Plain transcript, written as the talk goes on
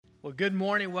Well, good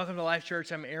morning. Welcome to Life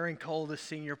Church. I'm Aaron Cole, the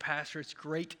senior pastor. It's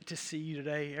great to see you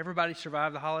today. Everybody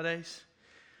survived the holidays?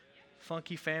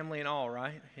 Funky family and all,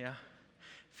 right? Yeah.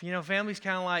 Family's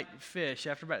kind of like fish.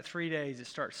 After about 3 days, it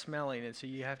starts smelling, and so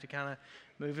you have to kind of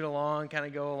move it along, kind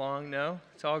of go along. No?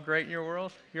 It's all great in your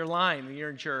world? You're lying when you're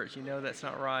in church. You know that's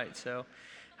not right. So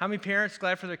how many parents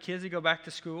glad for their kids to go back to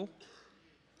school?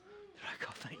 They're like,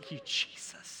 oh, thank you,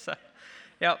 Jesus.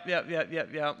 Yep.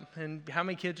 And how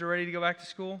many kids are ready to go back to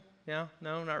school? Yeah?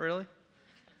 No, not really?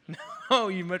 No,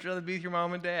 you'd much rather be with your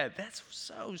mom and dad. That's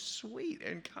so sweet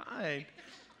and kind.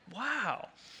 Wow.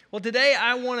 Well, today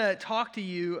I want to talk to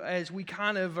you as we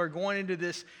kind of are going into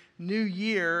this new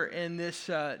year and this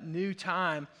new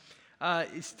time.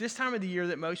 It's this time of the year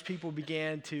that most people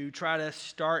began to try to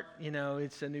start,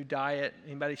 it's a new diet.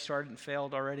 Anybody started and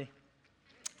failed already?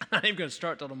 I'm not even going to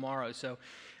start till tomorrow, so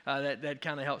that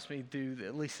kind of helps me through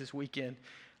at least this weekend.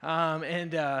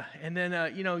 And then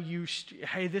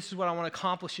hey, this is what I want to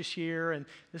accomplish this year, and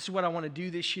this is what I want to do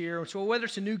this year. So whether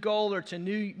it's a new goal or it's a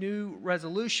new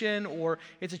resolution or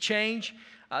it's a change,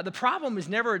 the problem is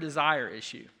never a desire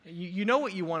issue. You know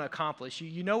what you want to accomplish.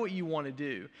 You know what you want to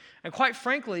do. And quite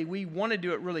frankly, we want to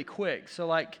do it really quick.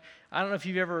 So I don't know if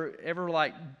you've ever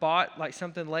bought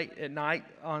something late at night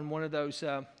on one of those,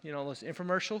 those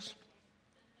infomercials.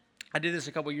 I did this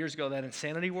a couple years ago, that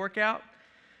insanity workout.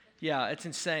 Yeah, it's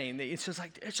insane. It's just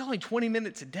it's only 20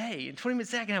 minutes a day. In 20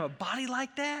 minutes a day, I can have a body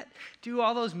like that, do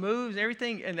all those moves,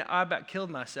 everything, and I about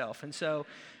killed myself. And so,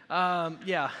 so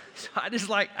I just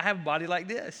I have a body like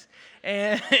this,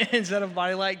 and instead of a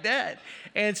body like that.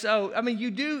 And so,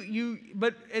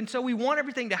 and so we want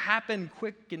everything to happen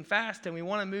quick and fast, and we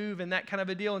want to move and that kind of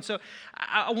a deal. And so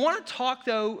I want to talk,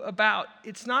 though, about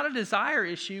it's not a desire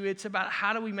issue. It's about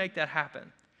how do we make that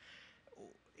happen.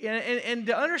 And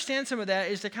to understand some of that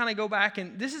is to kind of go back,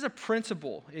 and this is a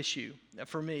principle issue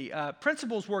for me.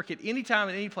 Principles work at any time,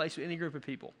 at any place, with any group of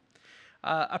people.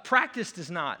 A practice does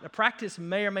not. A practice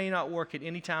may or may not work at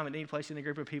any time, at any place, in a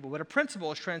group of people, but a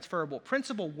principle is transferable.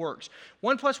 Principle works.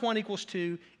 1 + 1 =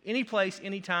 2, any place,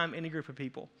 any time, any group of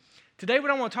people. Today what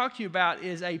I want to talk to you about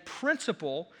is a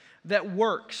principle that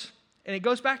works, and it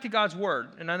goes back to God's Word.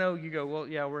 And I know you go, well,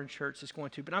 yeah, we're in church, it's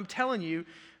going to, but I'm telling you,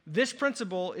 this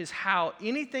principle is how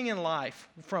anything in life,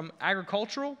 from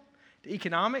agricultural to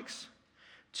economics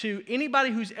to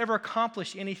anybody who's ever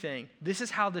accomplished anything, this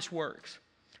is how this works.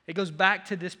 It goes back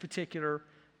to this particular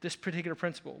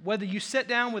principle. Whether you sit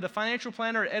down with a financial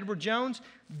planner at Edward Jones,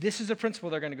 this is a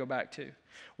principle they're going to go back to.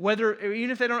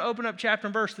 Even if they don't open up chapter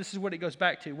and verse, this is what it goes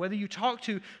back to. Whether you talk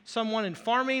to someone in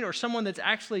farming or someone that's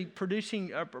actually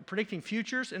predicting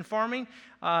futures in farming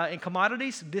and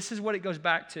commodities, this is what it goes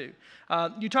back to.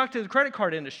 You talk to the credit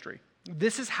card industry.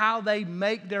 This is how they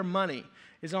make their money,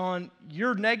 is on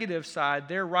your negative side,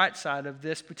 their right side of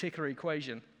this particular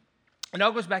equation. It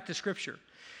all goes back to Scripture.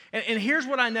 And here's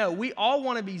what I know. We all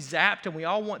want to be zapped, and we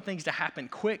all want things to happen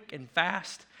quick and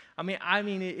fast. I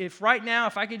mean, if right now,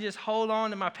 if I could just hold on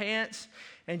to my pants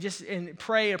and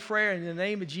pray a prayer in the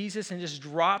name of Jesus and just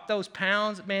drop those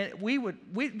pounds, man,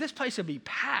 this place would be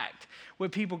packed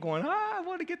with people going, I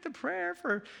want to get the prayer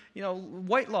for,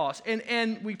 weight loss.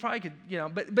 And we probably could,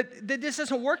 but this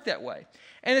doesn't work that way.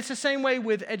 And it's the same way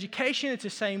with education. It's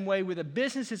the same way with a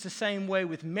business. It's the same way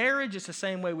with marriage. It's the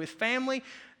same way with family.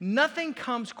 Nothing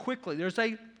comes quickly. There's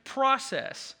a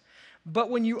process.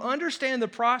 But when you understand the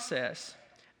process,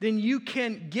 then you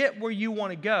can get where you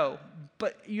want to go.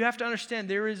 But you have to understand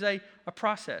there is a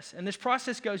process. And this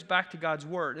process goes back to God's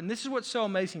Word. And this is what's so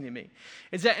amazing to me,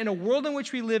 is that in a world in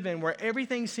which we live in, where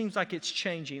everything seems like it's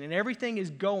changing and everything is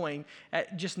going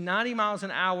at just 90 miles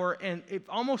an hour, and it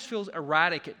almost feels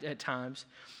erratic at times,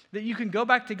 that you can go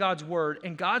back to God's Word,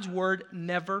 and God's Word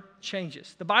never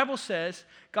changes. The Bible says,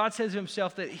 God says of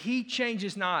Himself that He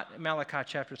changes not, Malachi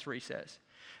chapter 3 says.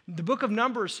 The book of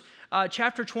Numbers,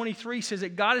 chapter 23, says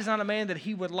that God is not a man that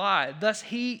He would lie. Thus,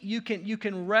 you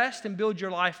can rest and build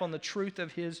your life on the truth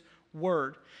of His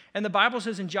Word. And the Bible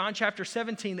says in John chapter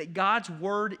 17 that God's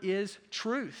Word is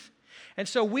truth. And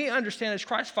so we understand as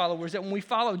Christ followers that when we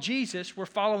follow Jesus, we're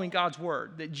following God's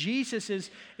Word. That Jesus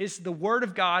is the Word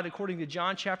of God, according to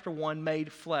John chapter 1,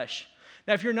 made flesh.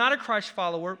 Now, if you're not a Christ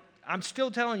follower, I'm still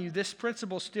telling you this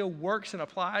principle still works and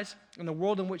applies in the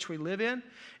world in which we live in.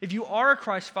 If you are a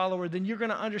Christ follower, then you're going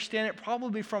to understand it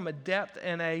probably from a depth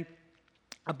and a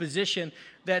position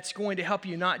that's going to help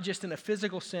you not just in a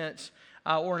physical sense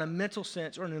or in a mental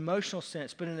sense or an emotional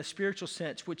sense, but in a spiritual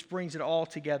sense, which brings it all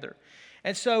together.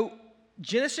 And so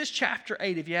Genesis chapter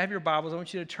 8, if you have your Bibles, I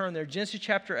want you to turn there. Genesis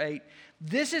chapter 8,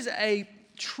 this is a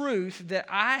truth that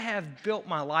I have built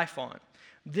my life on.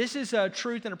 This is a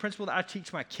truth and a principle that I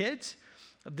teach my kids.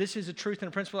 This is a truth and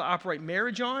a principle that I operate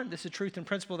marriage on. This is a truth and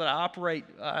principle that I operate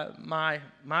my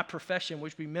profession,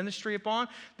 which would be ministry, upon.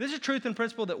 This is a truth and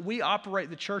principle that we operate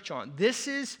the church on. This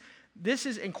is,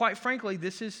 and quite frankly,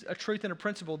 this is a truth and a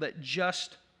principle that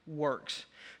just works.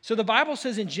 So the Bible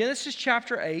says in Genesis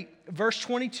chapter 8, verse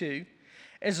 22,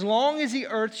 as long as the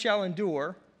earth shall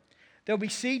endure, there'll be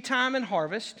seed time and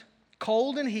harvest,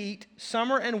 cold and heat,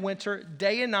 summer and winter,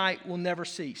 day and night will never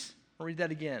cease. I'll read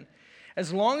that again.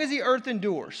 As long as the earth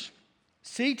endures,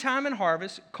 seed time and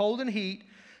harvest, cold and heat,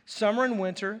 summer and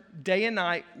winter, day and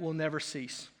night will never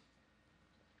cease.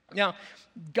 Now,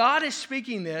 God is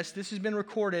speaking this. This has been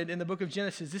recorded in the book of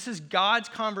Genesis. This is God's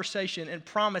conversation and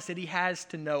promise that he has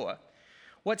to Noah.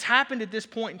 What's happened at this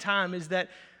point in time is that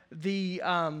the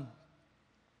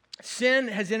sin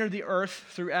has entered the earth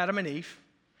through Adam and Eve.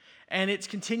 And it's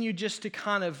continued just to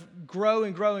kind of grow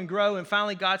and grow and grow. And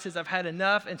finally, God says, I've had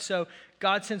enough. And so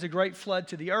God sends a great flood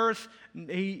to the earth.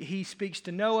 He speaks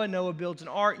to Noah. Noah builds an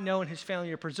ark. Noah and his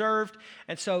family are preserved.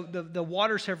 And so the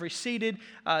waters have receded.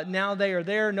 Now they are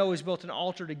there. Noah's built an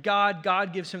altar to God.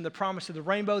 God gives him the promise of the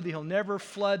rainbow that he'll never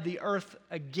flood the earth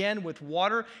again with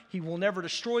water. He will never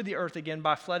destroy the earth again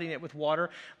by flooding it with water.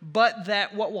 But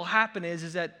that what will happen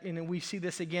is that, and we see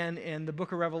this again in the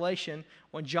book of Revelation,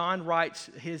 when John writes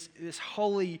this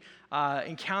holy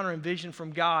encounter and vision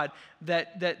from God,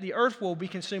 that the earth will be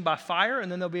consumed by fire, and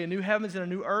then there'll be a new heavens and a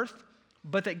new earth,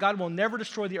 but that God will never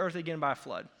destroy the earth again by a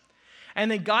flood.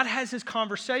 And then God has this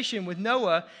conversation with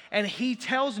Noah, and he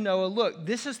tells Noah, look,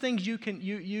 this is things you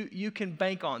can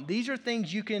bank on. These are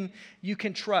things you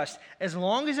can trust. As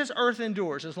long as this earth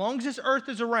endures, as long as this earth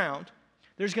is around,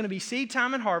 there's going to be seed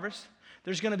time and harvest.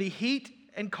 There's going to be heat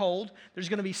and cold. There's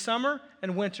going to be summer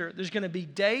and winter. There's going to be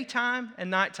daytime and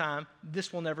nighttime.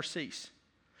 This will never cease.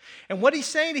 And what he's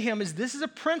saying to him is, this is a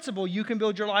principle you can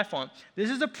build your life on. This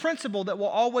is a principle that will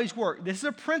always work. This is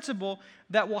a principle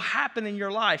that will happen in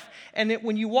your life. And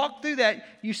when you walk through that,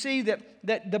 you see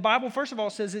that the Bible, first of all,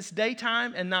 says it's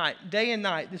daytime and night. Day and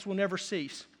night, this will never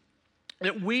cease.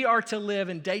 That we are to live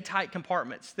in day-tight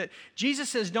compartments. That Jesus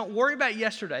says, don't worry about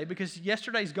yesterday, because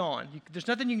yesterday's gone. There's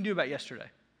nothing you can do about yesterday.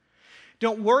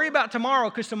 Don't worry about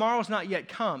tomorrow, because tomorrow's not yet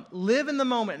come. Live in the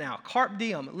moment now. Carpe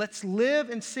diem. Let's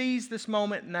live and seize this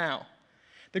moment now.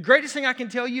 The greatest thing I can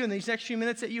tell you in these next few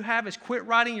minutes that you have is quit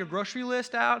writing your grocery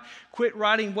list out. Quit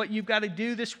writing what you've got to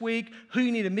do this week, who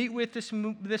you need to meet with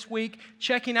this week,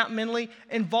 checking out mentally.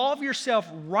 Involve yourself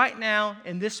right now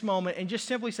in this moment and just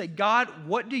simply say, God,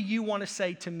 what do you want to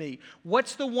say to me?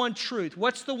 What's the one truth?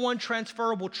 What's the one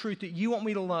transferable truth that you want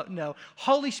me to know?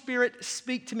 Holy Spirit,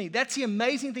 speak to me. That's the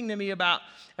amazing thing to me about,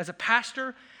 as a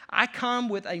pastor, I come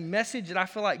with a message that I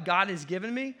feel like God has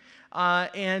given me.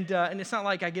 And it's not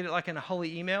like I get it like in a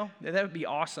holy email. That would be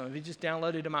awesome if you just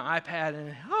downloaded to my iPad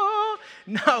and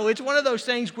no, it's one of those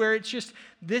things where it's just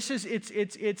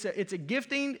it's a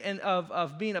gifting and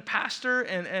of being a pastor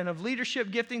and of leadership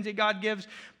giftings that God gives,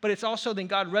 but it's also then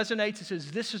God resonates and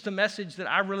says, this is the message that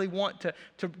I really want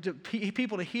to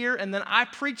people to hear, and then I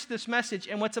preach this message.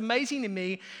 And what's amazing to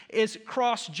me is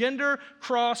cross gender,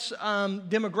 cross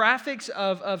demographics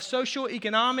of social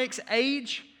economics,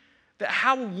 age. That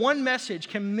how one message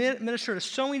can minister to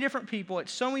so many different people at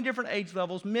so many different age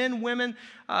levels, men, women,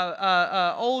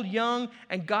 old, young,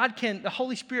 and the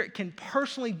Holy Spirit can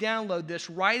personally download this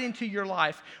right into your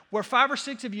life, where 5 or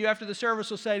 6 of you after the service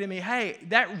will say to me, hey,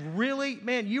 that really,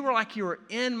 man, you were like you were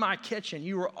in my kitchen.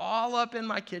 You were all up in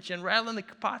my kitchen, rattling the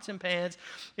pots and pans.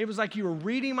 It was like you were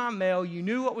reading my mail. You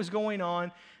knew what was going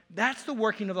on. That's the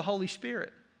working of the Holy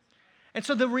Spirit. And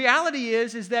so the reality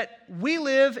is that we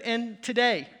live in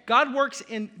today. God works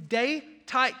in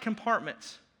day-tight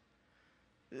compartments.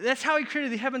 That's how he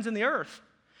created the heavens and the earth.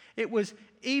 It was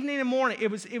evening and morning.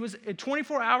 It was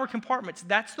 24-hour compartments.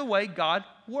 That's the way God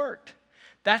worked.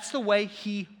 That's the way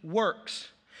he works.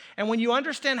 And when you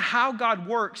understand how God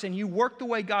works and you work the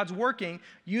way God's working,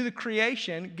 you, the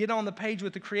creation, get on the page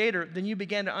with the Creator, then you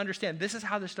begin to understand this is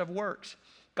how this stuff works.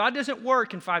 God doesn't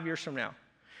work in 5 years from now.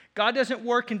 God doesn't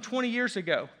work in 20 years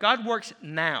ago. God works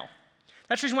now.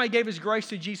 That's the reason why he gave his grace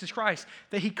to Jesus Christ,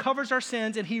 that he covers our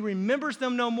sins and he remembers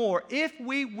them no more. If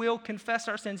we will confess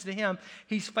our sins to him,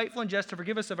 he's faithful and just to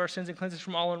forgive us of our sins and cleanse us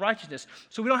from all unrighteousness.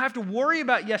 So we don't have to worry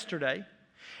about yesterday,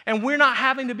 and we're not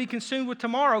having to be consumed with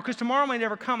tomorrow, because tomorrow may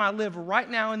never come. I live right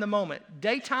now in the moment.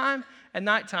 Daytime and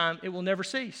nighttime, it will never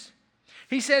cease.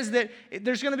 He says that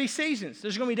there's going to be seasons.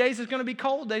 There's going to be days that's going to be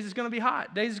cold, days that's going to be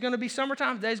hot, days that's going to be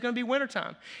summertime, days that's going to be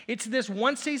wintertime. It's this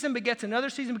one season begets another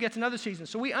season begets another season.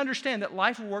 So we understand that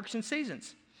life works in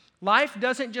seasons. Life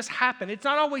doesn't just happen. It's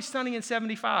not always sunny in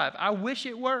 75. I wish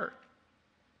it were.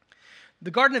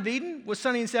 The Garden of Eden was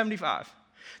sunny in 75.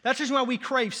 That's the reason why we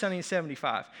crave sunny and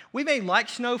 75. We may like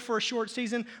snow for a short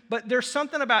season, but there's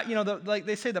something about, like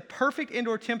they say, the perfect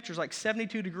indoor temperature is like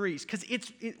 72 degrees because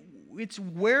it's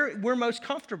where we're most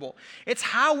comfortable. It's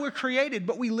how we're created,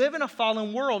 but we live in a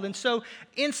fallen world. And so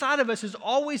inside of us is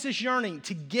always this yearning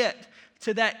to get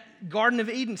to that Garden of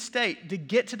Eden state, to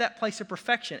get to that place of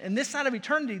perfection. And this side of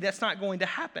eternity, that's not going to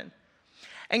happen.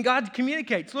 And God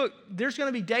communicates, look, there's going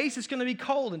to be days it's going to be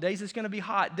cold and days it's going to be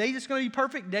hot. Days it's going to be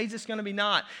perfect, days it's going to be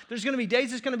not. There's going to be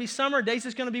days it's going to be summer, days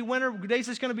it's going to be winter, days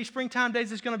it's going to be springtime,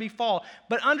 days it's going to be fall.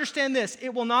 But understand this,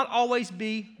 it will not always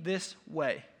be this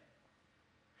way.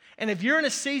 And if you're in a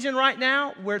season right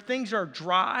now where things are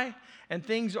dry and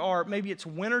things are, maybe it's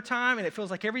wintertime and it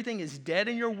feels like everything is dead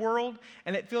in your world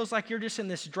and it feels like you're just in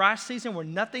this dry season where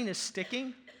nothing is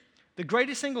sticking, the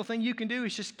greatest single thing you can do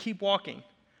is just keep walking.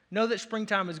 Know that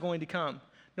springtime is going to come.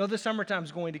 Know that summertime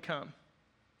is going to come.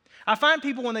 I find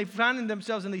people when they find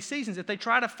themselves in these seasons that they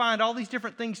try to find all these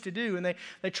different things to do and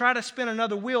they try to spin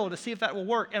another wheel to see if that will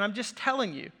work. And I'm just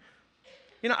telling you,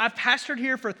 I've pastored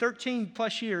here for 13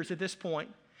 plus years at this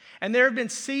point. And there have been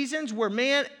seasons where,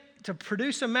 man, to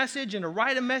produce a message and to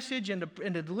write a message and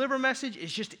to deliver a message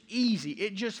is just easy.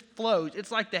 It just flows.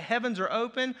 It's like the heavens are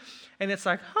open and it's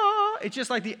like, it's just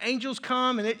like the angels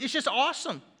come and it's just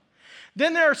awesome.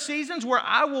 Then there are seasons where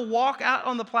I will walk out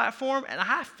on the platform and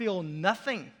I feel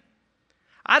nothing.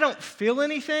 I don't feel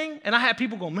anything. And I have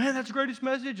people go, man, that's the greatest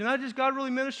message. And God really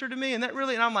ministered to me. And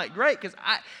I'm like, great, because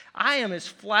I am as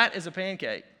flat as a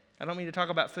pancake. I don't mean to talk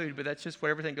about food, but that's just what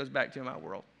everything goes back to in my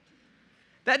world.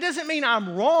 That doesn't mean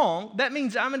I'm wrong. That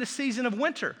means I'm in a season of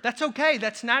winter. That's okay.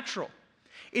 That's natural.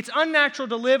 It's unnatural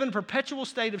to live in a perpetual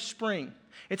state of spring.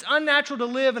 It's unnatural to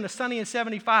live in a sunny and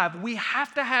 75. We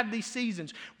have to have these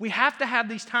seasons. We have to have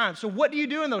these times. So what do you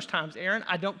do in those times, Aaron?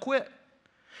 I don't quit.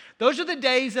 Those are the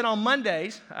days that on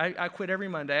Mondays, I quit every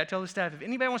Monday. I tell the staff, if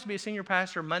anybody wants to be a senior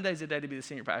pastor, Monday's the day to be the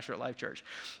senior pastor at Life Church.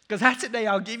 Because that's the day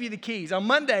I'll give you the keys. On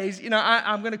Mondays,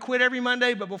 I'm going to quit every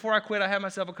Monday, but before I quit, I have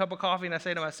myself a cup of coffee and I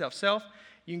say to myself, self,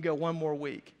 you can go one more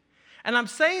week. And I'm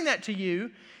saying that to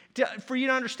you for you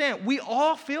to understand, we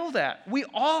all feel that. We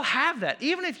all have that.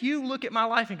 Even if you look at my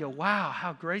life and go, wow,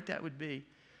 how great that would be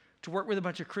to work with a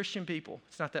bunch of Christian people.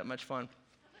 It's not that much fun.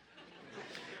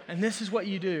 And this is what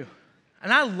you do.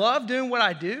 And I love doing what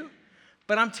I do,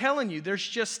 but I'm telling you, there's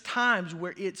just times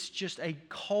where it's just a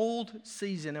cold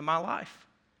season in my life.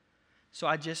 So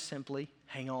I just simply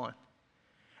hang on.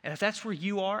 And if that's where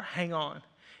you are, hang on.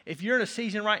 If you're in a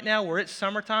season right now where it's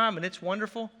summertime and it's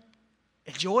wonderful,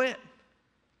 enjoy it.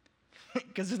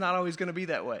 Because it's not always going to be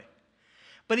that way.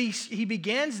 But he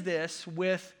begins this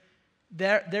with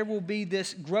there will be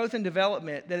this growth and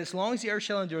development that as long as the earth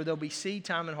shall endure, there'll be seed,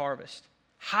 time, and harvest.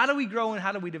 How do we grow and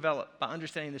how do we develop? By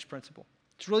understanding this principle.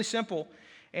 It's really simple,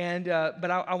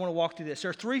 but I want to walk through this.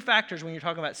 There are three factors when you're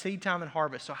talking about seed, time, and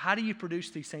harvest. So how do you produce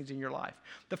these things in your life?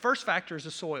 The first factor is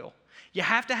the soil. You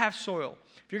have to have soil.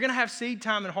 If you're going to have seed,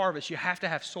 time, and harvest, you have to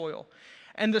have soil.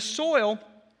 And the soil,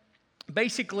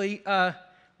 basically,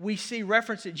 we see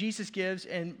reference that Jesus gives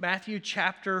in Matthew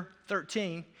chapter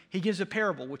 13. He gives a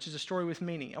parable, which is a story with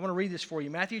meaning. I want to read this for you.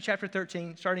 Matthew chapter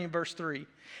 13, starting in verse 3.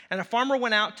 And a farmer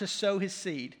went out to sow his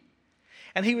seed.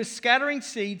 And he was scattering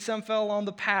seed. Some fell along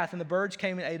the path, and the birds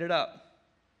came and ate it up.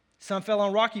 Some fell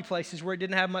on rocky places where it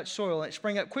didn't have much soil, and it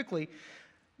sprang up quickly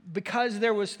because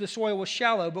the soil was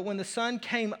shallow. But when the sun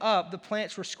came up, the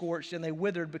plants were scorched, and they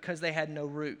withered because they had no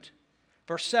root.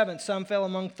 Verse 7, some fell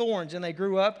among thorns, and they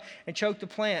grew up and choked the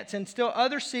plants. And still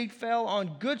other seed fell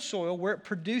on good soil where it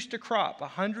produced a crop,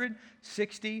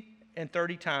 160 and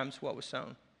 30 times what was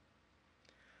sown.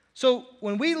 So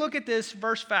when we look at this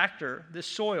first factor, this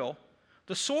soil,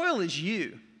 the soil is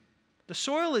you. The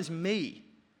soil is me.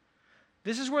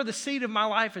 This is where the seed of my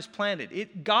life is planted.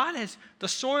 The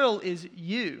soil is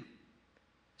you.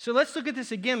 So let's look at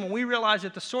this again when we realize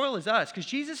that the soil is us, because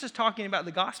Jesus is talking about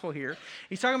the gospel here.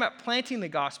 He's talking about planting the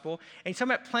gospel, and he's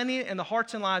talking about planting it in the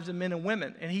hearts and lives of men and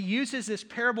women. And he uses this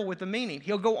parable with a meaning.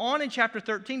 He'll go on in chapter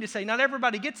 13 to say, not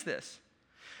everybody gets this.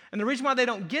 And the reason why they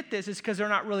don't get this is because they're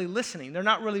not really listening. They're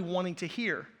not really wanting to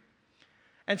hear.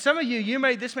 And some of you,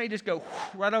 this may just go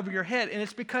right over your head, and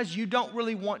it's because you don't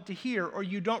really want to hear or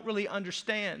you don't really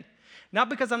understand. Not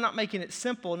because I'm not making it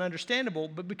simple and understandable,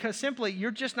 but because simply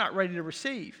you're just not ready to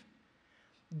receive.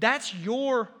 That's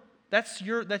you, that's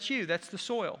the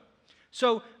soil.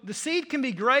 So the seed can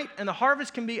be great and the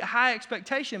harvest can be a high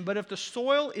expectation, but if the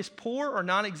soil is poor or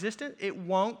non-existent, it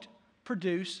won't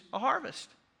produce a harvest.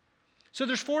 So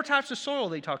there's 4 types of soil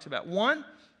that he talks about. One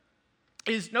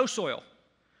is no soil.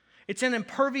 It's an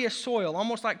impervious soil,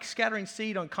 almost like scattering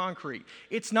seed on concrete.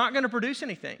 It's not going to produce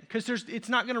anything because it's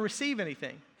not going to receive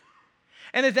anything.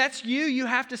 And if that's you, you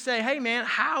have to say, hey man,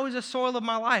 how is the soil of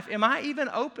my life? Am I even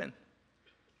open?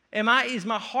 Is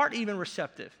my heart even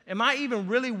receptive? Am I even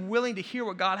really willing to hear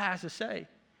what God has to say?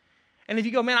 And if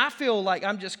you go, man, I feel like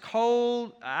I'm just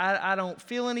cold, I don't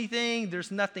feel anything,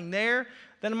 there's nothing there,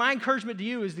 then my encouragement to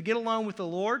you is to get alone with the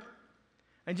Lord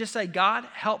and just say, God,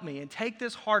 help me, and take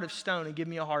this heart of stone and give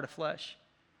me a heart of flesh.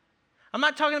 I'm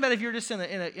not talking about if you're just in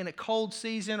a cold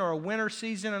season or a winter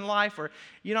season in life or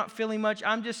you're not feeling much.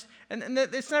 And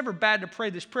it's never bad to pray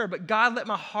this prayer, but God, let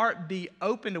my heart be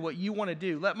open to what you want to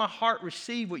do. Let my heart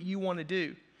receive what you want to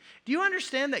do. Do you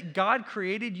understand that God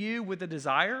created you with a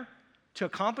desire to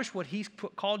accomplish what he's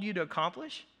called you to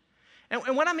accomplish?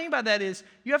 And what I mean by that is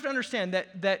you have to understand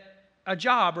that a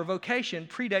job or vocation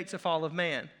predates the fall of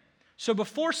man. So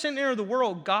before sin entered the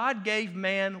world, God gave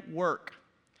man work.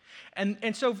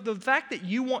 And so the fact that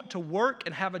you want to work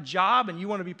and have a job and you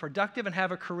want to be productive and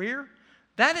have a career,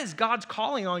 that is God's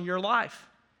calling on your life.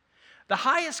 The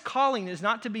highest calling is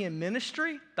not to be in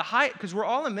ministry, because we're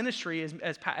all in ministry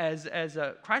as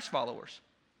Christ followers.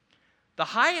 The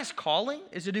highest calling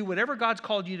is to do whatever God's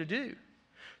called you to do.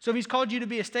 So if he's called you to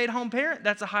be a stay-at-home parent,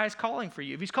 that's the highest calling for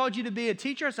you. If he's called you to be a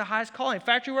teacher, it's the highest calling.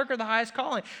 Factory worker, the highest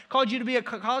calling. Called you to be a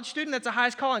college student, that's the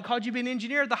highest calling. Called you to be an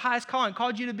engineer, the highest calling.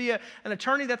 Called you to be an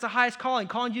attorney, that's the highest calling.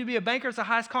 Calling you to be a banker, it's the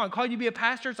highest calling. Called you to be a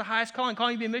pastor, it's the highest calling.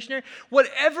 Calling you to be a missionary.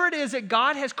 Whatever it is that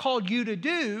God has called you to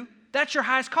do, that's your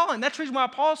highest calling. That's the reason why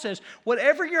Paul says,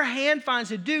 whatever your hand finds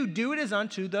to do, do it as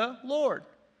unto the Lord.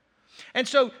 And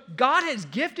so God has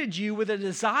gifted you with a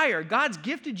desire. God's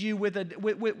gifted you with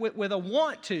a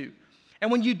want to.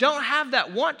 And when you don't have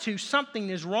that want to, something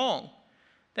is wrong.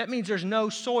 That means there's no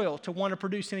soil to want to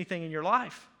produce anything in your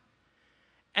life.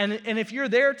 And if you're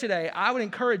there today, I would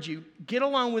encourage you, get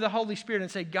alone with the Holy Spirit and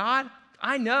say, God,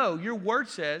 I know your word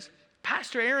says,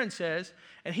 Pastor Aaron says,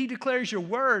 and he declares your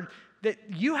word, that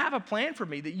you have a plan for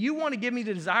me, that you want to give me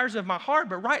the desires of my heart,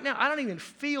 but right now I don't even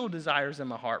feel desires in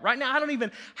my heart. Right now I don't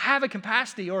even have a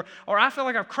capacity, or I feel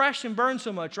like I've crashed and burned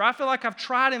so much, or I feel like I've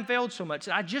tried and failed so much.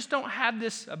 I just don't have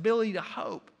this ability to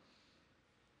hope.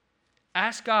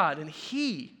 Ask God, and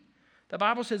the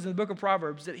Bible says in the book of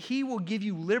Proverbs that he will give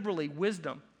you liberally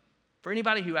wisdom for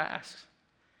anybody who asks.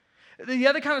 The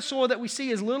other kind of soil that we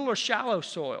see is little or shallow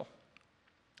soil.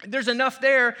 There's enough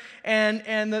there,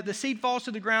 and the seed falls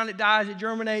to the ground, it dies, it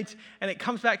germinates, and it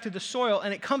comes back to the soil,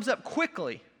 and it comes up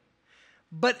quickly.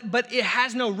 But it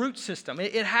has no root system.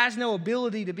 It has no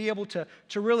ability to be able to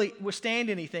really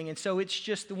withstand anything. And so it's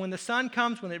just when the sun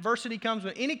comes, when adversity comes,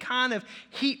 when any kind of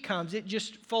heat comes, it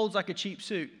just folds like a cheap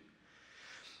suit.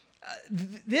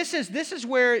 This is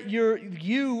where you're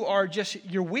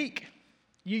weak.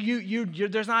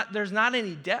 There's not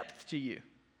any depth to you.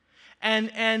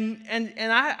 And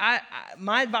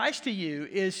my advice to you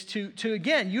is to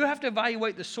again, you have to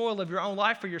evaluate the soil of your own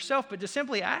life for yourself, but to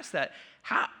simply ask that,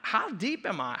 how deep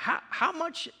am I? How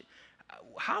much,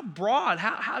 how broad,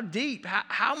 how deep,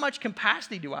 how much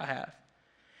capacity do I have?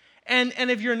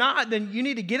 And if you're not, then you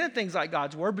need to get in things like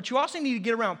God's word, but you also need to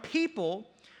get around people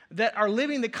that are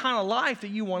living the kind of life that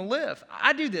you want to live.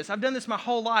 I do this. I've done this my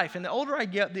whole life, and the older I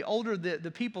get, the older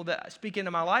the people that speak into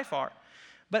my life are.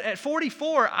 But at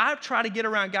 44, I try to get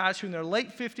around guys who are in their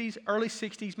late 50s, early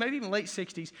 60s, maybe even late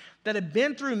 60s, that have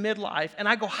been through midlife, and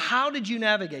I go, how did you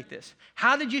navigate this?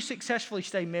 How did you successfully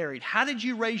stay married? How did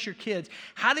you raise your kids?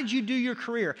 How did you do your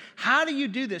career? How do you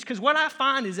do this? Because what I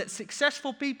find is that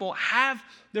successful people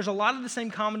there's a lot of the same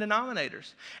common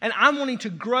denominators. And I'm wanting to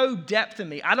grow depth in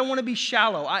me. I don't want to be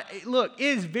shallow. Look,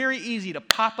 it is very easy to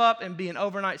pop up and be an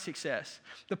overnight success.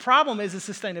 The problem is the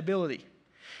sustainability.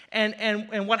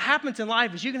 And what happens in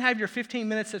life is you can have your 15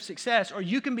 minutes of success, or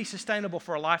you can be sustainable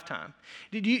for a lifetime.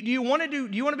 Do you want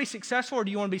to be successful, or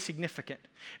do you want to be significant?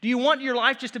 Do you want your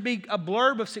life just to be a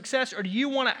blurb of success, or do you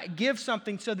want to give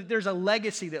something so that there's a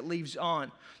legacy that leaves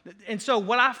on? And so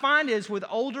what I find is with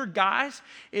older guys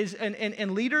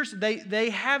and leaders, they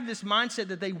have this mindset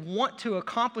that they want to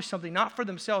accomplish something, not for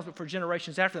themselves, but for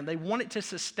generations after them. They want it to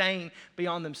sustain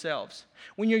beyond themselves.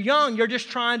 When you're young, you're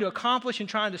just trying to accomplish and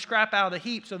trying to scrap out of the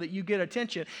heap so that you get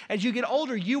attention. As you get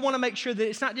older, you want to make sure that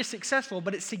it's not just successful,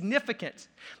 but it's significant,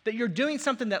 that you're doing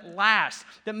something that lasts,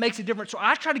 that makes a difference. So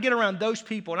I try to get around those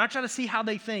people, and I try to see how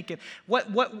they think, and what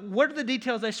are the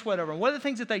details they sweat over, and what are the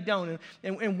things that they don't,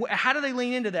 and how do they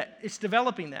lean into that? It's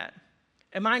developing that.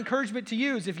 And my encouragement to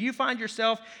you is if you find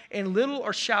yourself in little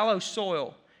or shallow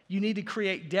soil, you need to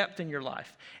create depth in your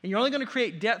life. And you're only going to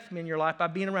create depth in your life by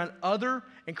being around other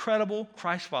incredible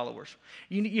Christ followers.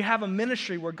 You have a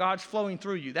ministry where God's flowing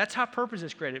through you. That's how purpose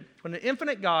is created. When an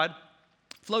infinite God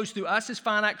flows through us as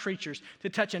finite creatures to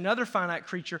touch another finite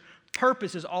creature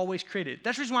Purpose is always created.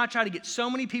 That's the reason why I try to get so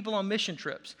many people on mission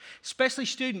trips, especially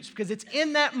students, because it's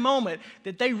in that moment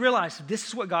that they realize this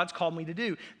is what God's called me to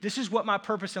do. This is what my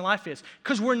purpose in life is.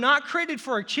 Because we're not created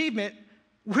for achievement,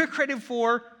 we're created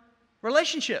for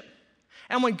relationship.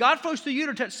 And when God flows through you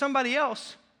to touch somebody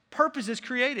else, purpose is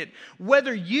created.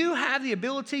 Whether you have the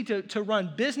ability to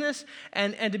run business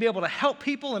and to be able to help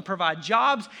people and provide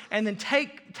jobs and then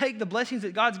take the blessings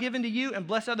that God's given to you and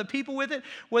bless other people with it,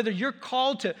 whether you're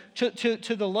called to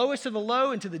the lowest of the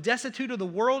low and to the destitute of the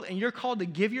world and you're called to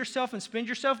give yourself and spend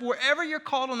yourself, wherever you're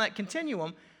called on that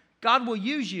continuum, God will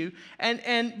use you.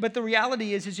 But the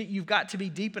reality is that you've got to be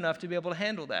deep enough to be able to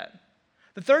handle that.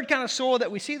 The third kind of soil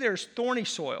that we see there is thorny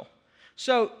soil.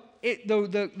 So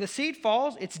the seed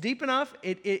falls, it's deep enough,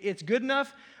 it's good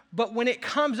enough, but when it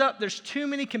comes up, there's too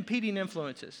many competing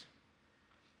influences.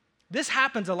 This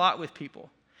happens a lot with people,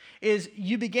 is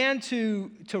you began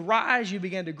to rise, you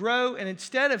began to grow, and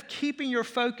instead of keeping your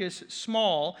focus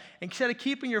small, instead of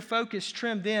keeping your focus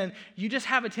trimmed in, you just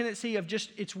have a tendency of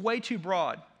it's way too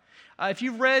broad. If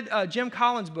you've read Jim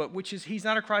Collins' book, which is, he's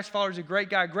not a Christ follower, he's a great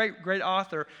guy, great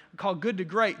author, called Good to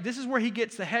Great. This is where he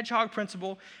gets the hedgehog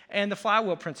principle and the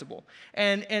flywheel principle.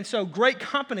 And so great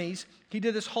companies, he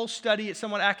did this whole study, it's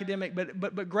somewhat academic,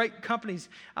 but great companies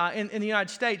in the United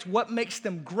States, what makes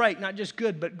them great, not just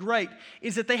good, but great,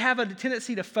 is that they have a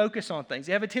tendency to focus on things.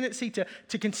 They have a tendency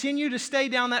to continue to stay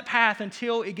down that path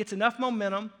until it gets enough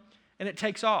momentum and it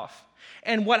takes off.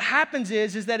 And what happens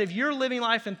is that if you're living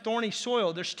life in thorny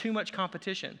soil, there's too much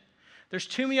competition. There's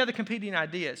too many other competing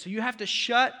ideas. So you have to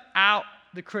shut out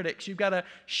the critics. You've got to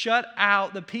shut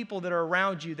out the people that are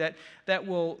around you, the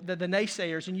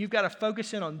naysayers, and you've got to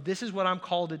focus in on this is what I'm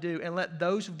called to do and let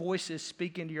those voices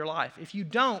speak into your life. If you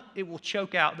don't, it will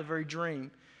choke out the very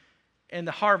dream and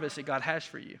the harvest that God has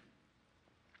for you.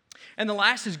 And the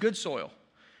last is good soil.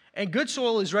 And good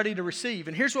soil is ready to receive.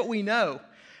 And here's what we know.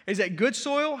 Is that good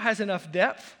soil has enough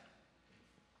depth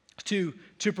to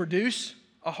produce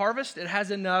a harvest. It has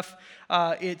enough,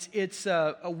 it's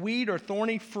a weed or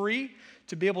thorny free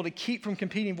to be able to keep from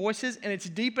competing voices, and it's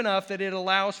deep enough that it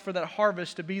allows for that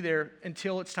harvest to be there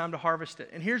until it's time to harvest it.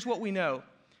 And here's what we know,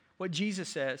 what Jesus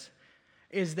says,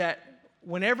 is that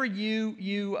whenever you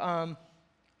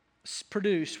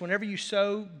produce, whenever you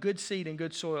sow good seed in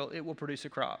good soil, it will produce a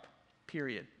crop,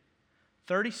 period.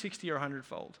 30, 60, or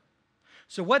 100-fold.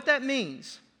 So what that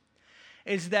means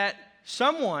is that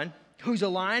someone who's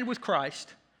aligned with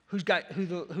Christ, who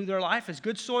their life is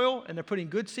good soil and they're putting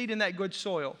good seed in that good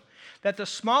soil, that the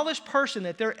smallest person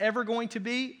that they're ever going to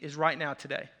be is right now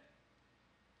today.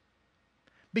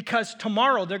 Because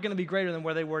tomorrow they're going to be greater than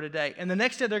where they were today. And the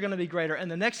next day they're going to be greater. And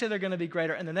the next day they're going to be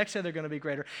greater. And the next day they're going to be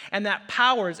greater. And that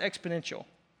power is exponential.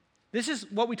 This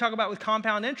is what we talk about with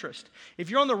compound interest. If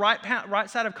you're on the right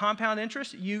side of compound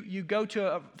interest, you go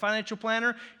to a financial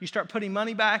planner, you start putting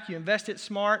money back, you invest it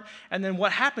smart, and then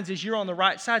what happens is you're on the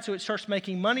right side, so it starts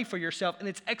making money for yourself, and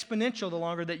it's exponential the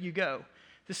longer that you go.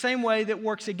 The same way that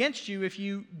works against you if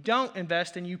you don't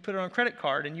invest and you put it on a credit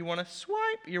card and you want to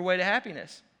swipe your way to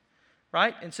happiness.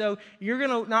 Right? And so you're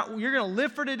gonna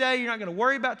live for today. You're not gonna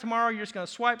worry about tomorrow. You're just gonna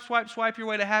swipe your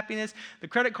way to happiness. The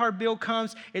credit card bill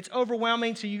comes. It's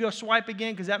overwhelming, so you go swipe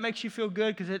again because that makes you feel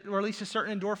good because it releases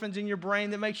certain endorphins in your brain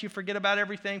that makes you forget about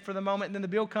everything for the moment. And then the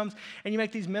bill comes and you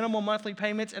make these minimal monthly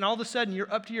payments, and all of a sudden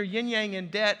you're up to your yin-yang in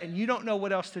debt and you don't know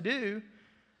what else to do.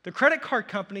 The credit card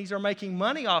companies are making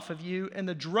money off of you in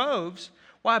the droves.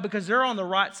 Why? Because they're on the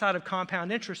right side of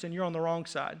compound interest and you're on the wrong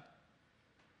side.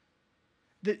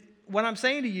 What I'm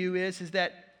saying to you is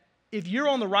that if you're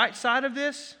on the right side of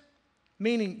this,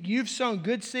 meaning you've sown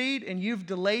good seed and you've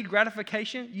delayed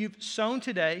gratification, you've sown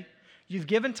today, you've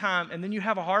given time, and then you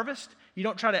have a harvest. You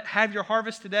don't try to have your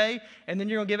harvest today, and then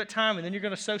you're going to give it time, and then you're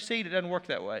going to sow seed. It doesn't work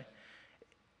that way.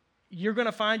 You're going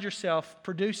to find yourself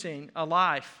producing a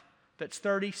life that's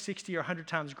 30, 60, or 100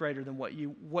 times greater than what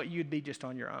you'd be just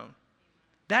on your own.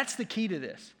 That's the key to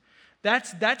this.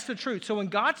 That's the truth. So when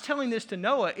God's telling this to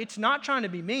Noah, it's not trying to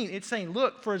be mean. It's saying,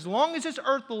 look, for as long as this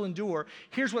earth will endure,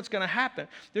 here's what's going to happen.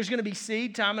 There's going to be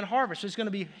seed time and harvest. There's going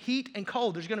to be heat and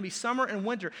cold. There's going to be summer and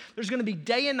winter. There's going to be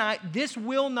day and night. This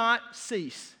will not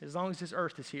cease as long as this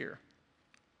earth is here.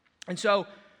 And so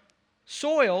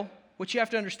soil, what you have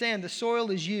to understand, the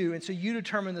soil is you, and so you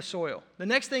determine the soil. The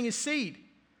next thing is seed.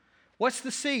 What's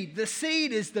the seed? The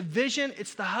seed is the vision,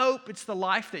 it's the hope, it's the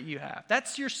life that you have.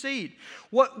 That's your seed.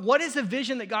 What is the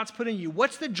vision that God's put in you?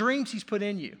 What's the dreams He's put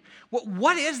in you?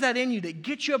 What is that in you that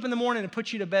gets you up in the morning and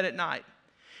puts you to bed at night?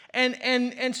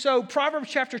 And so Proverbs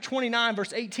chapter 29,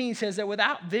 verse 18 says that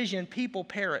without vision, people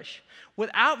perish.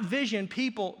 Without vision,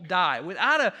 people die.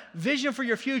 Without a vision for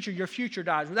your future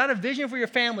dies. Without a vision for your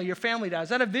family dies.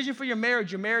 Without a vision for your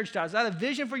marriage dies. Without a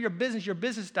vision for your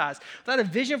business dies. Without a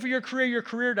vision for your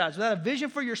career dies. Without a vision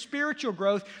for your spiritual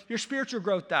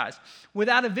growth dies.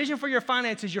 Without a vision for your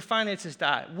finances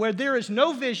die. Where there is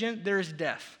no vision, there is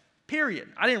death. Period.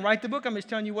 I didn't write the book. I'm just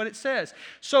telling you what it says.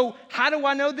 So how do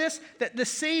I know this? That the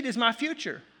seed is my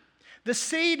future. The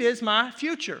seed is my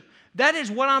future. That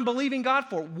is what I'm believing God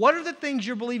for. What are the things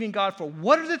you're believing God for?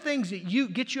 What are the things that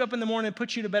get you up in the morning and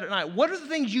put you to bed at night? What are the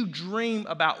things you dream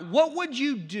about? What would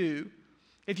you do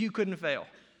if you couldn't fail?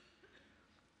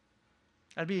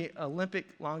 I'd be an Olympic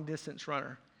long distance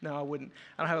runner. No, I wouldn't.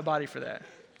 I don't have a body for that.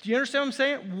 Do you understand what I'm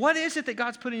saying? What is it that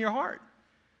God's put in your heart?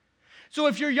 So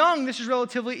if you're young, this is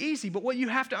relatively easy. But what you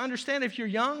have to understand if you're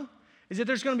young is that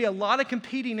there's going to be a lot of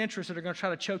competing interests that are going to try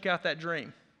to choke out that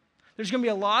dream. There's going to be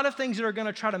a lot of things that are going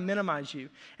to try to minimize you.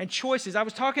 And choices. I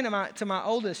was talking to my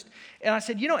oldest, and I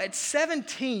said, at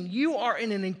 17, you are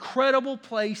in an incredible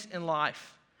place in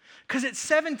life. Because at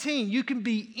 17, you can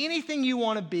be anything you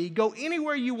want to be, go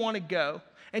anywhere you want to go,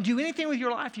 and do anything with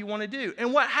your life you want to do.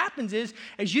 And what happens is,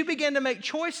 as you begin to make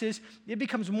choices, it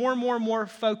becomes more and more and more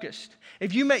focused.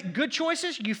 If you make good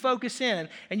choices, you focus in,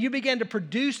 and you begin to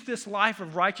produce this life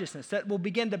of righteousness that will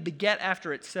begin to beget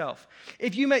after itself.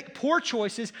 If you make poor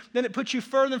choices, then it puts you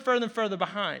further and further and further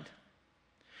behind.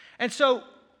 And so,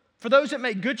 for those that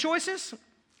make good choices,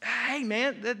 hey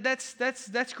man,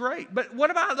 that's great. But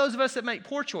what about those of us that make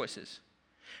poor choices?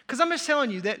 Because I'm just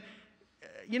telling you that,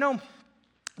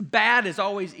 bad is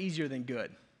always easier than good.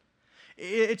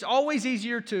 It's always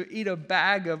easier to eat a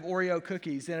bag of Oreo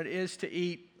cookies than it is to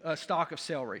eat a stalk of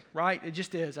celery, right? It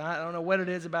just is. I don't know what it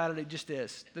is about it. It just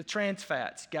is. The trans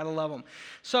fats, got to love them.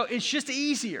 So it's just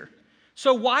easier.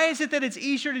 So why is it that it's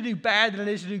easier to do bad than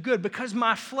it is to do good? Because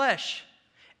my flesh,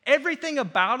 everything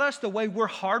about us, the way we're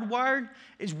hardwired,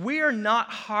 is we are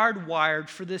not hardwired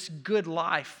for this good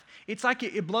life. It's like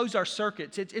it blows our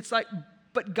circuits. It's like,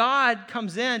 but God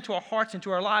comes into our hearts,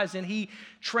 into our lives, and He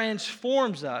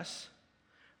transforms us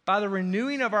by the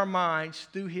renewing of our minds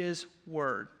through His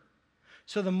Word.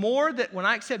 So the more that when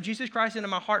I accept Jesus Christ into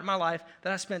my heart and my life,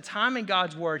 that I spend time in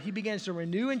God's Word, He begins to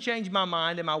renew and change my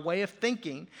mind and my way of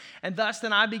thinking. And thus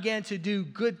then I begin to do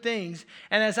good things.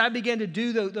 And as I begin to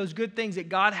do those good things that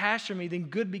God has for me, then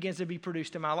good begins to be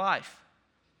produced in my life.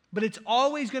 But it's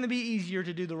always going to be easier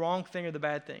to do the wrong thing or the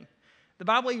bad thing. The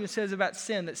Bible even says about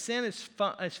sin that sin is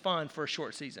fun for a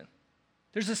short season.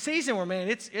 There's a season where, man,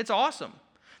 it's awesome.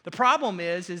 The problem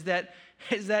is that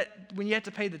when you have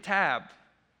to pay the tab,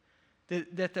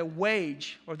 that the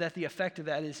wage or that the effect of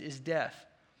that is death.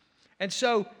 And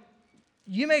so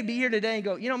you may be here today and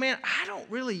go, man, I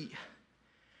don't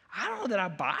know that I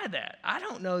buy that. I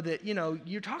don't know that,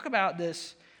 you talk about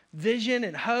this vision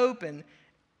and hope and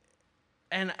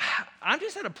I'm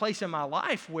just at a place in my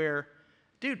life where,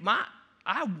 dude,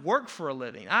 I work for a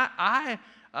living.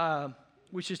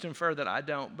 Which is to infer that I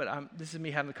don't, but this is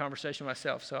me having the conversation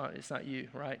myself, so it's not you,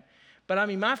 right? But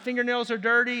my fingernails are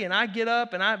dirty, and I get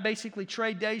up, and I basically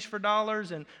trade days for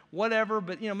dollars and whatever,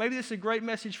 but, maybe this is a great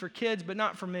message for kids, but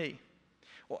not for me.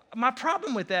 Well, my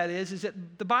problem with that is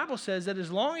that the Bible says that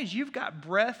as long as you've got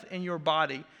breath in your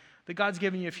body, that God's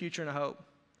giving you a future and a hope.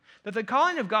 That the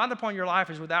calling of God upon your life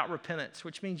is without repentance,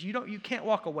 which means you can't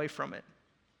walk away from it.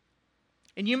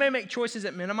 And you may make choices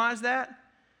that minimize that,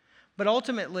 but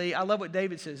ultimately, I love what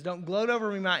David says, don't gloat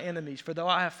over me, my enemies, for though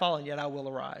I have fallen, yet I will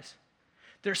arise.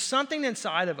 There's something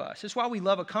inside of us. That's why we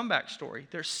love a comeback story.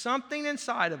 There's something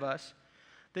inside of us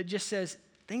that just says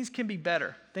things can be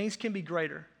better. Things can be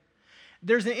greater.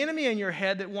 There's an enemy in your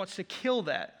head that wants to kill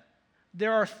that.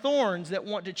 There are thorns that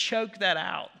want to choke that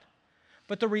out.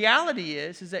 But the reality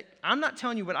is that I'm not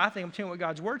telling you what I think. I'm telling you what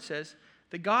God's Word says,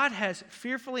 that God has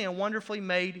fearfully and wonderfully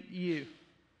made you.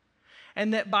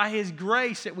 And that by His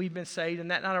grace that we've been saved, and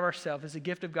that not of ourselves, is a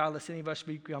gift of God, lest any of us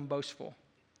become boastful.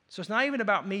 So it's not even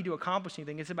about me to accomplish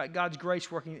anything. It's about God's grace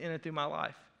working in and through my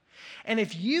life. And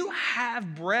if you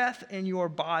have breath in your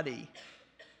body,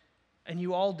 and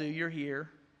you all do, you're here,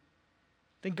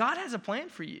 then God has a plan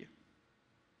for you.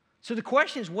 So the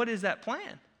question is, what is that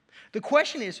plan? The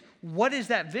question is, what is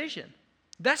that vision?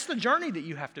 That's the journey that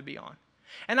you have to be on.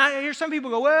 And I hear some people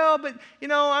go, well, but,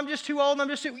 I'm just too old and I'm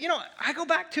just too, I go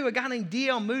back to a guy named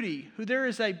D.L. Moody, who there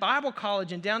is a Bible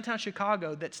college in downtown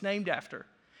Chicago that's named after.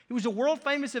 He was a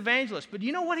world-famous evangelist, but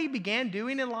you know what he began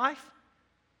doing in life?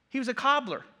 He was a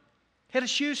cobbler, had a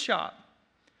shoe shop,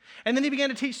 and then he began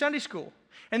to teach Sunday school.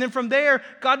 And then from there,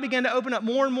 God began to open up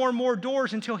more and more and more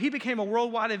doors until he became a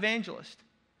worldwide evangelist.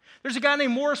 There's a guy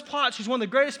named Morris Potts who's one of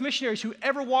the greatest missionaries who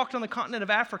ever walked on the continent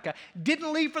of Africa.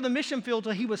 Didn't leave for the mission field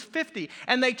till he was 50.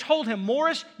 And they told him,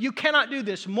 Morris, you cannot do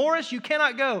this. Morris, you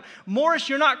cannot go. Morris,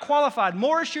 you're not qualified.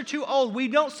 Morris, you're too old. We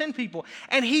don't send people.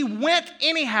 And he went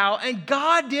anyhow, and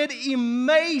God did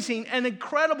amazing and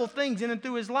incredible things in and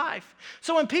through his life.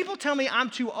 So when people tell me I'm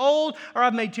too old, or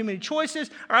I've made too many choices,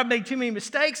 or I've made too many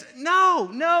mistakes, no,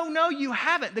 you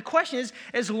haven't. The question is,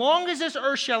 as long as this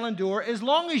earth shall endure, as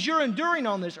long as you're enduring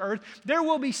on this earth, there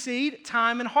will be seed,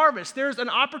 time, and harvest. There's an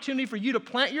opportunity for you to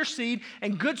plant your seed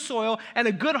in good soil, and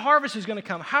a good harvest is going to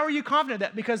come. How are you confident of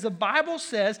that? Because the Bible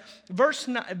says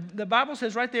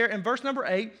right there in verse number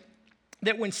 8,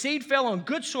 that when seed fell on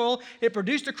good soil, it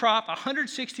produced a crop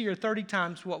 160 or 30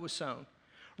 times what was sown.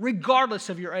 Regardless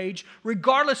of your age,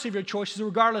 regardless of your choices,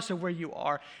 regardless of where you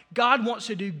are, God wants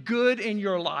to do good in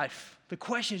your life. The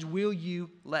question is, will you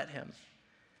let him?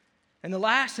 And the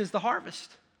last is the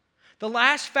harvest. The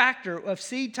last factor of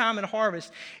seed time and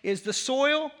harvest is the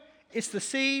soil, it's the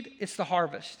seed, it's the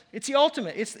harvest. It's the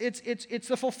ultimate. It's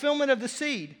the fulfillment of the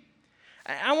seed.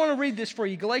 I want to read this for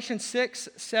you. Galatians 6,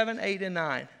 7, 8, and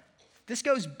 9. This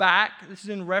goes back. This is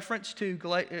in reference to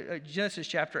Genesis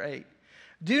chapter 8.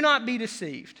 Do not be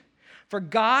deceived, for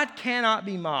God cannot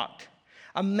be mocked.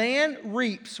 A man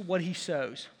reaps what he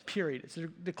sows, period. It's a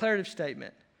declarative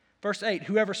statement. Verse 8,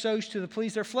 whoever sows to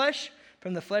please their flesh,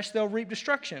 from the flesh they'll reap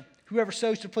destruction. Whoever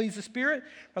sows to please the Spirit,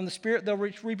 from the Spirit they'll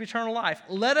reap eternal life.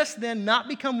 Let us then not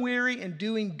become weary in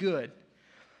doing good,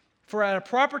 for at a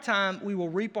proper time we will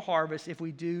reap a harvest if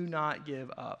we do not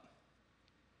give up.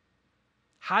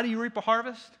 How do you reap a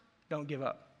harvest? Don't give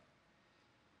up.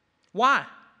 Why?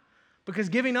 Because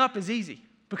giving up is easy.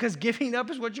 Because giving up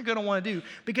is what you're going to want to do.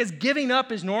 Because giving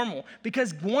up is normal.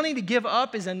 Because wanting to give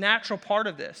up is a natural part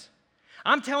of this.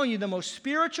 I'm telling you, the most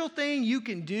spiritual thing you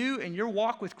can do in your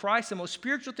walk with Christ, the most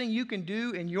spiritual thing you can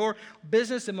do in your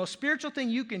business, the most spiritual thing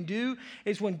you can do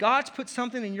is when God's put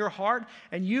something in your heart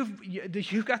and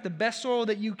you've got the best soil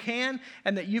that you can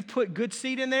and that you've put good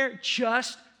seed in there,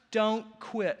 just don't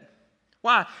quit.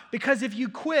 Why? Because if you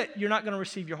quit, you're not going to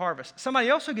receive your harvest. Somebody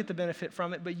else will get the benefit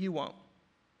from it, but you won't.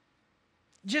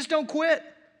 Just don't quit.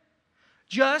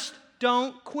 Just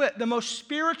don't quit. The most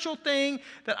spiritual thing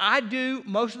that I do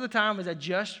most of the time is I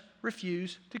just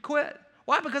refuse to quit.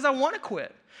 Why? Because I want to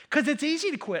quit. Because it's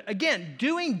easy to quit. Again,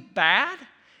 doing bad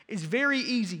is very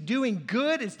easy. Doing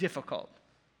good is difficult.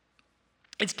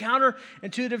 It's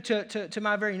counterintuitive to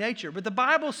my very nature. But the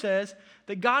Bible says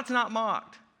that God's not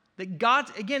mocked. That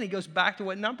God, again, it goes back to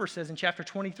what Numbers says in chapter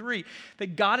 23,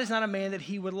 that God is not a man that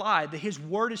he would lie, that his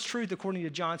word is truth according to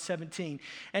John 17.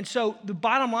 And so the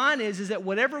bottom line is that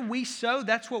whatever we sow,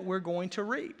 that's what we're going to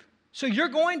reap. So you're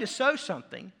going to sow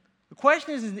something. The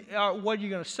question is what are you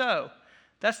going to sow?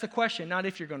 That's the question, not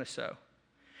if you're going to sow.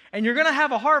 And you're going to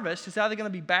have a harvest. It's either going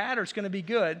to be bad or it's going to be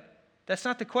good. That's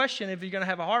not the question if you're going to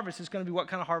have a harvest. It's going to be what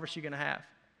kind of harvest you're going to have.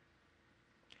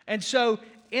 And so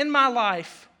in my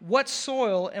life, what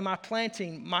soil am I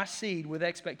planting my seed with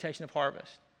expectation of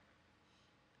harvest?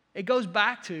 It goes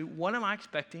back to what am I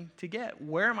expecting to get?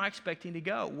 Where am I expecting to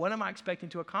go? What am I expecting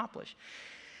to accomplish?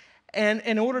 And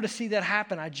in order to see that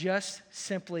happen, I just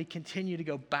simply continue to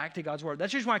go back to God's word.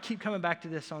 That's just why I keep coming back to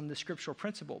this on the scriptural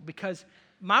principle, because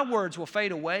my words will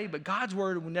fade away, but God's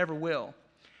word never will.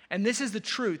 And this is the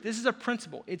truth. This is a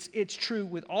principle. It's true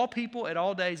with all people at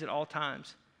all days, at all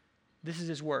times. This is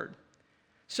his word.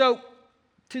 So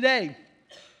today,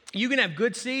 you can have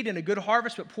good seed and a good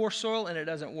harvest, but poor soil and it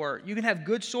doesn't work. You can have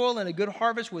good soil and a good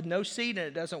harvest with no seed and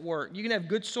it doesn't work. You can have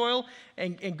good soil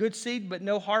and good seed, but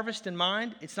no harvest in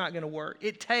mind. It's not going to work.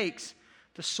 It takes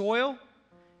the soil,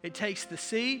 it takes the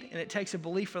seed, and it takes a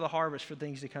belief for the harvest for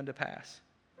things to come to pass.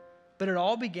 But it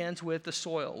all begins with the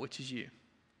soil, which is you.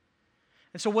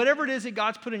 And so whatever it is that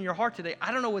God's put in your heart today,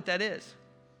 I don't know what that is.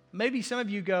 Maybe some of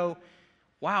you go,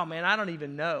 wow, man, I don't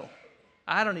even know.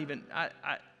 I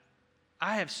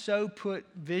have so put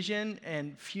vision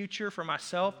and future for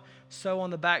myself so on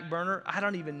the back burner, I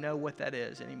don't even know what that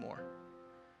is anymore.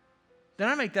 Then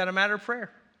I make that a matter of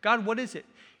prayer. God, what is it?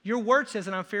 Your word says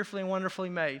that I'm fearfully and wonderfully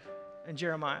made in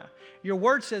Jeremiah. Your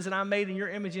word says that I'm made in your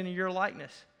image and in your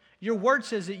likeness. Your word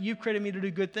says that you've created me to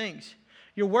do good things.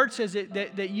 Your word says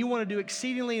that you want to do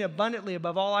exceedingly and abundantly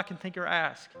above all I can think or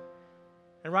ask.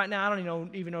 And right now, I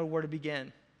don't even know where to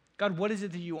begin. God, what is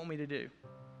it that you want me to do?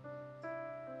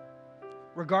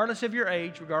 Regardless of your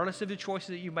age, regardless of the choices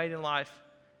that you made in life,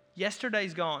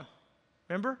 yesterday's gone.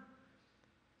 Remember?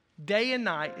 Day and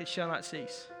night it shall not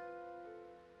cease.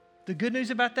 The good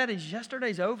news about that is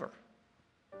yesterday's over.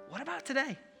 What about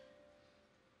today?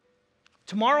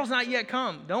 Tomorrow's not yet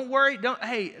come. Don't worry.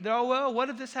 Oh, well, what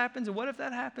if this happens? And what if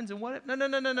that happens? And what if?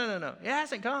 No. It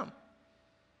hasn't come.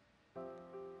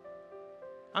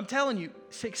 I'm telling you,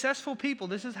 successful people,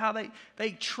 this is how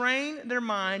they train their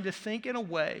mind to think in a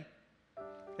way.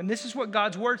 And this is what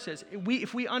God's word says.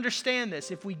 If we understand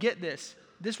this, if we get this,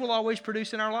 this will always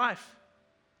produce in our life.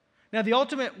 Now, the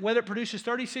ultimate, whether it produces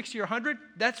 30, 60, or 100,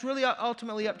 that's really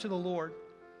ultimately up to the Lord.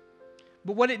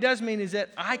 But what it does mean is that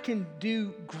I can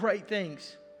do great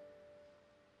things.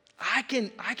 I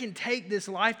can take this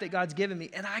life that God's given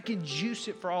me and I can juice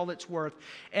it for all it's worth.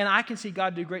 And I can see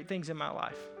God do great things in my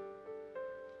life.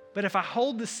 But if I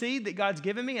hold the seed that God's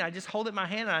given me and I just hold it in my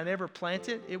hand and I never plant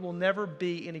it, it will never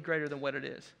be any greater than what it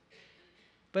is.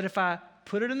 But if I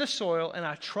put it in the soil and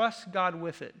I trust God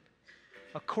with it,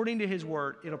 according to His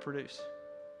word, it'll produce.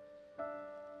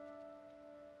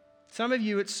 Some of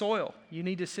you, it's soil. You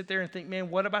need to sit there and think, man,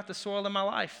 what about the soil in my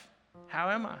life? How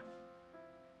am I?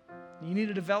 You need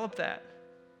to develop that.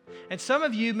 And some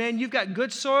of you, man, you've got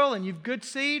good soil and you've good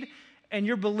seed and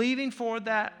you're believing for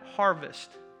that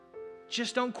harvest.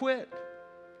 Just don't quit.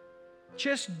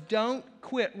 Just don't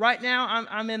quit. Right now,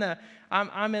 I'm in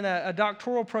a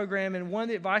doctoral program, and one of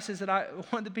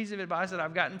the pieces of advice that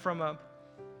I've gotten from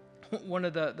one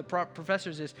of the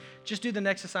professors is just do the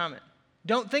next assignment.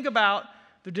 Don't think about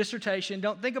the dissertation.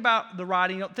 Don't think about the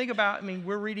writing. Don't think about,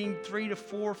 we're reading 300 to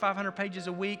 400, 500 pages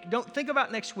a week. Don't think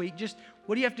about next week. Just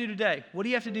what do you have to do today? What do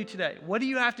you have to do today? What do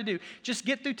you have to do? Just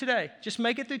get through today. Just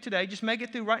make it through today. Just make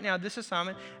it through right now, this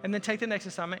assignment, and then take the next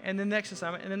assignment, and the next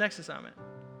assignment, and the next assignment.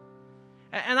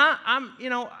 And I'm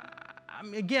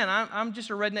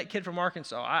just a redneck kid from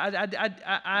Arkansas.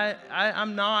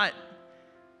 I'm not,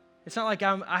 it's not like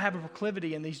I have a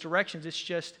proclivity in these directions. It's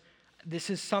just,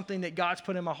 this is something that God's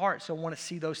put in my heart, so I want to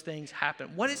see those things happen.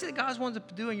 What is it God wants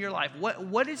to do in your life?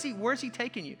 Where's He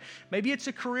taking you? Maybe it's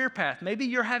a career path. Maybe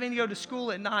you're having to go to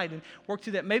school at night and work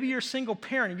through that. Maybe you're a single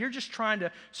parent and you're just trying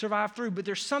to survive through, but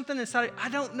there's something inside. I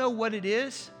don't know what it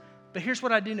is, but here's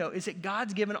what I do know, is that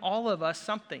God's given all of us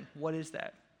something. What is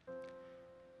that?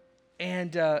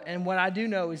 And what I do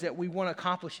know is that we want to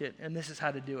accomplish it, and this is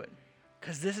how to do it.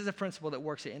 Because this is a principle that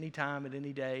works at any time, at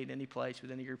any day, at any place,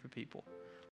 with any group of people.